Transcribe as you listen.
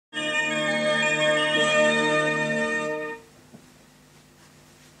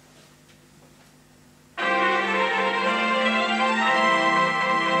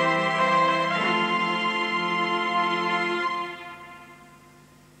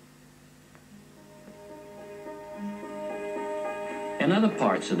In other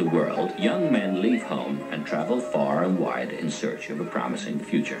parts of the world, young men leave home and travel far and wide in search of a promising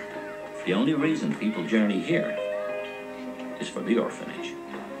future. The only reason people journey here is for the orphanage.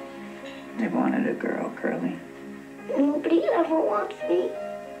 They wanted a girl, Curly. Nobody ever wants me.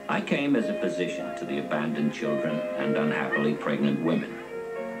 I came as a physician to the abandoned children and unhappily pregnant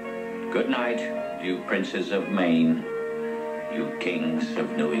women. Good night, you princes of Maine, you kings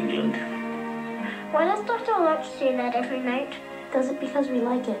of New England. Why does Dr. Larch say that every night? Does it because we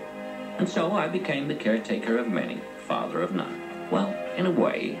like it. And so I became the caretaker of many, father of none. Well, in a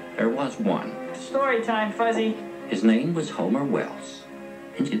way, there was one. Story time, Fuzzy. His name was Homer Wells,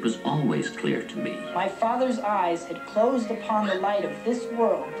 and it was always clear to me My father's eyes had closed upon the light of this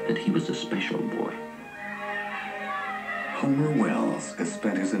world. that he was a special boy. Homer Wells has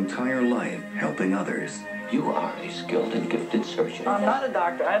spent his entire life helping others. You are a skilled and gifted surgeon. I'm not a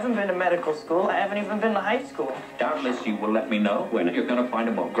doctor. I haven't been to medical school. I haven't even been to high school. Doubtless you will let me know when you're going to find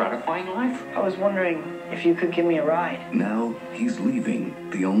a more gratifying life. I was wondering if you could give me a ride. Now he's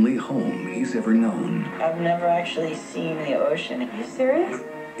leaving the only home he's ever known. I've never actually seen the ocean. Are you serious?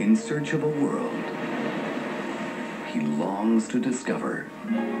 In search of a world he longs to discover.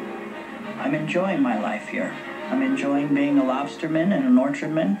 I'm enjoying my life here. I'm enjoying being a lobsterman and an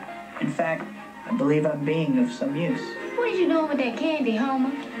orchardman. In fact, I believe I'm being of some use. What did you do with that candy,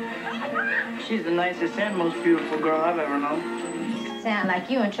 Homer? She's the nicest and most beautiful girl I've ever known. Sound like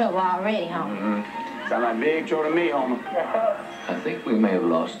you in trouble already, Homer. Sound like big trouble to me, Homer. I think we may have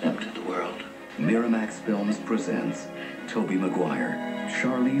lost them to the world. Miramax Films presents Tobey Maguire,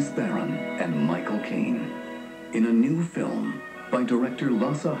 Charlize Theron, and Michael Caine in a new film by director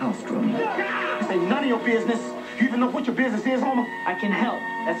Lasse Hallström. This ain't none of your business. You even know what your business is, Homer? I can help.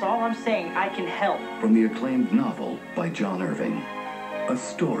 That's all I'm saying. I can help. From the acclaimed novel by John Irving. A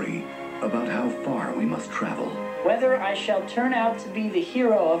story about how far we must travel. Whether I shall turn out to be the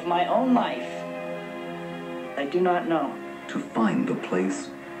hero of my own life, I do not know. To find the place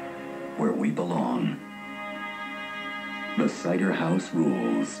where we belong. The Cider House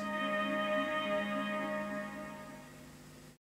rules.